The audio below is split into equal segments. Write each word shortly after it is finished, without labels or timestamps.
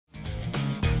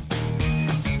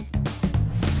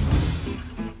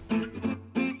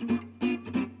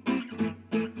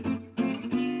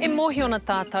mōhi ona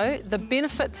tātou, the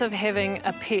benefits of having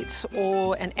a pet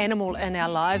or an animal in our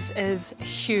lives is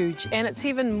huge, and it's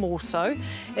even more so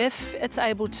if it's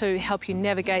able to help you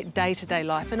navigate day-to-day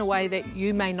life in a way that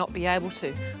you may not be able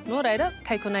to. Nō reira,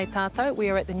 kei konei tātou, we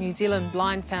are at the New Zealand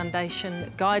Blind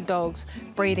Foundation Guide Dogs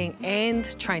Breeding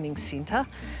and Training Centre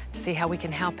to see how we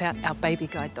can help out our baby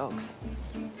guide dogs.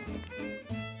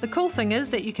 The cool thing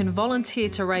is that you can volunteer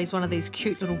to raise one of these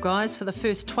cute little guys for the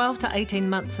first 12 to 18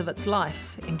 months of its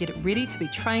life and get it ready to be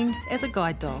trained as a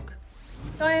guide dog.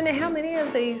 Diana, how many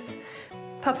of these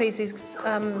puppies, these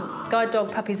guide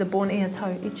dog puppies, are born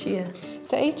each year?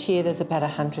 So each year there's about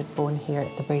 100 born here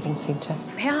at the breeding centre.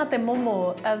 How te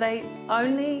momo? Are they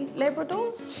only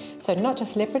Labradors? So not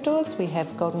just Labradors, we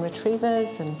have Golden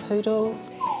Retrievers and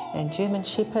Poodles and German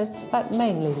Shepherds, but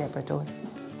mainly Labradors.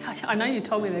 I know you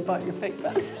told me they bite your feet,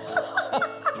 but...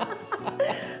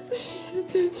 It's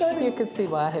just too funny. You can see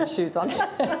why I have shoes on.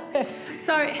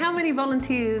 So how many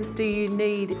volunteers do you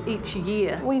need each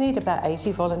year? We need about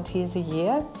 80 volunteers a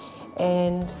year,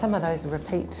 and some of those are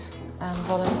repeat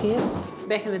volunteers.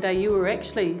 Back in the day, you were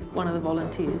actually one of the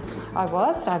volunteers. I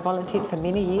volunteered for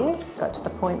many years. Got to the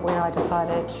point where I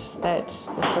decided that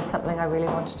this was something I really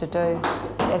wanted to do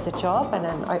as a job, and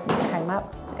an opening came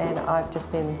up, and I've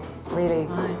just been really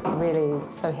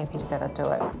so happy to be able to do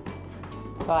it.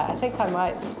 Right, I think I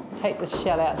might take this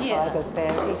shell outside as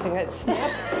they're eating it.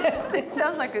 It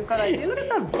sounds like a good idea. Look at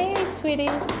them. Hey, sweeties,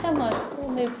 come on, we'll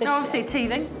move this. Obviously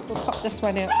teething. We'll pop this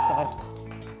one outside.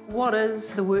 What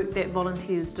is the work that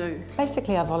volunteers do?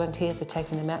 Basically, our volunteers are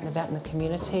taking them out and about in the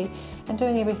community and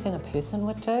doing everything a person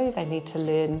would do. They need to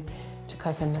learn to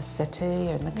cope in the city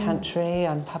or in the country,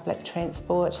 on public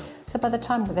transport. So by the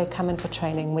time they come in for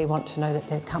training, we want to know that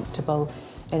they're comfortable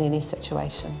in any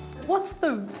situation. What's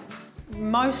the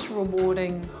most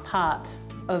rewarding part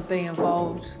of being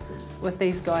involved with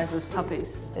these guys as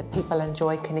puppies? That people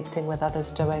enjoy connecting with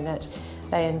others doing it.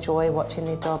 They enjoy watching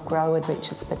their dog grow and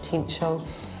reach its potential.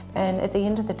 And at the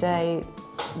end of the day,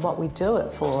 what we do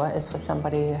it for is for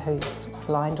somebody who's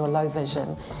blind or low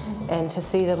vision. And to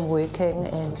see them working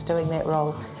and doing that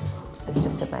role is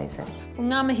just amazing.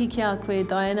 Ngā mihi ki a koe,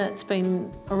 Diana. It's been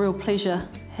a real pleasure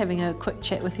having a quick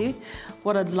chat with you.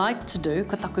 What I'd like to do,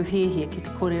 ka taku hea ki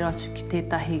te kore atu ki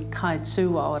tētahi kai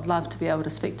tūao, I'd love to be able to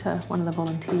speak to one of the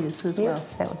volunteers as well.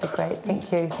 Yes, that would be great.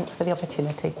 Thank you. Thanks for the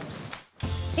opportunity.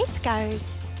 Let's go.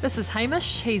 This is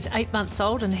Hamish. He's 8 months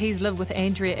old and he's lived with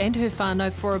Andrea and her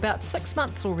whānau for about 6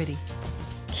 months already.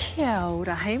 Kia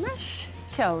ora, Hamish.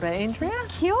 Kia ora, Andrea.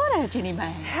 Kia ora, Jenny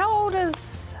May. How old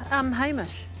is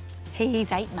Hamish?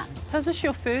 He's 8 months. So is this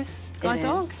your first guide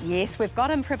dog? Yes, we've got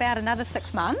him for about another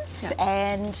 6 months,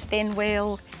 and then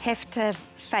we'll have to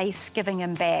face giving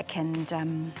him back,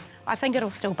 and I think it'll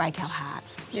still break our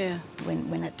hearts. Yeah.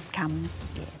 When it comes.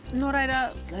 Yeah. Nō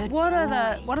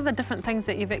reira, what are the different things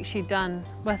that you've actually done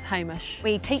with Hamish?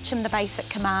 We teach him the basic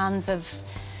commands of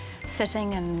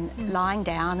sitting and lying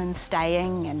down and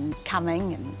staying and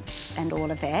coming and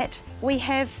all of that. We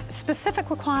have specific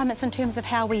requirements in terms of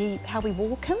how we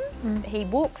walk him. He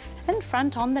walks in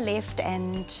front on the left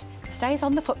and stays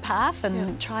on the footpath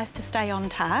and tries to stay on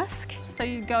task. So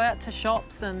you go out to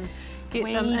shops and get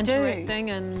them interacting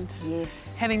and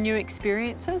having new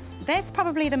experiences? That's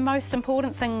probably the most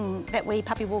important thing that we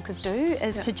puppy walkers do,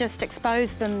 is to just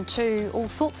expose them to all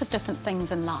sorts of different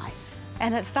things in life.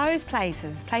 And it's those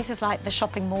places like the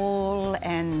shopping mall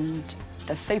and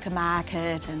the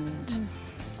supermarket and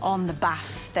on the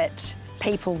bus that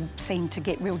people seem to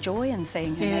get real joy in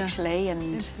seeing him actually.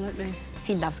 And absolutely.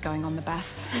 He loves going on the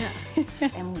bus. Yeah.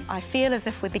 And I feel as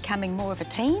if we're becoming more of a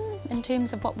team in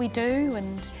terms of what we do,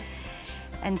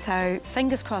 and so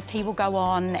fingers crossed he will go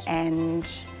on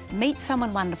and meet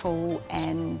someone wonderful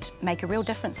and make a real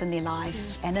difference in their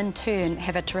life, and in turn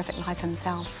have a terrific life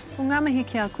himself. Well, ngā mihi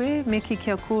ki a koe, me ki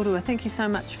kia kōrua. Thank you so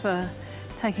much for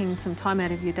taking some time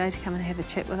out of your day to come and have a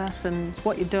chat with us, and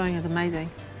what you're doing is amazing.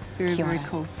 It's very, very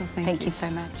cool, so thank you. Thank you so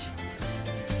much.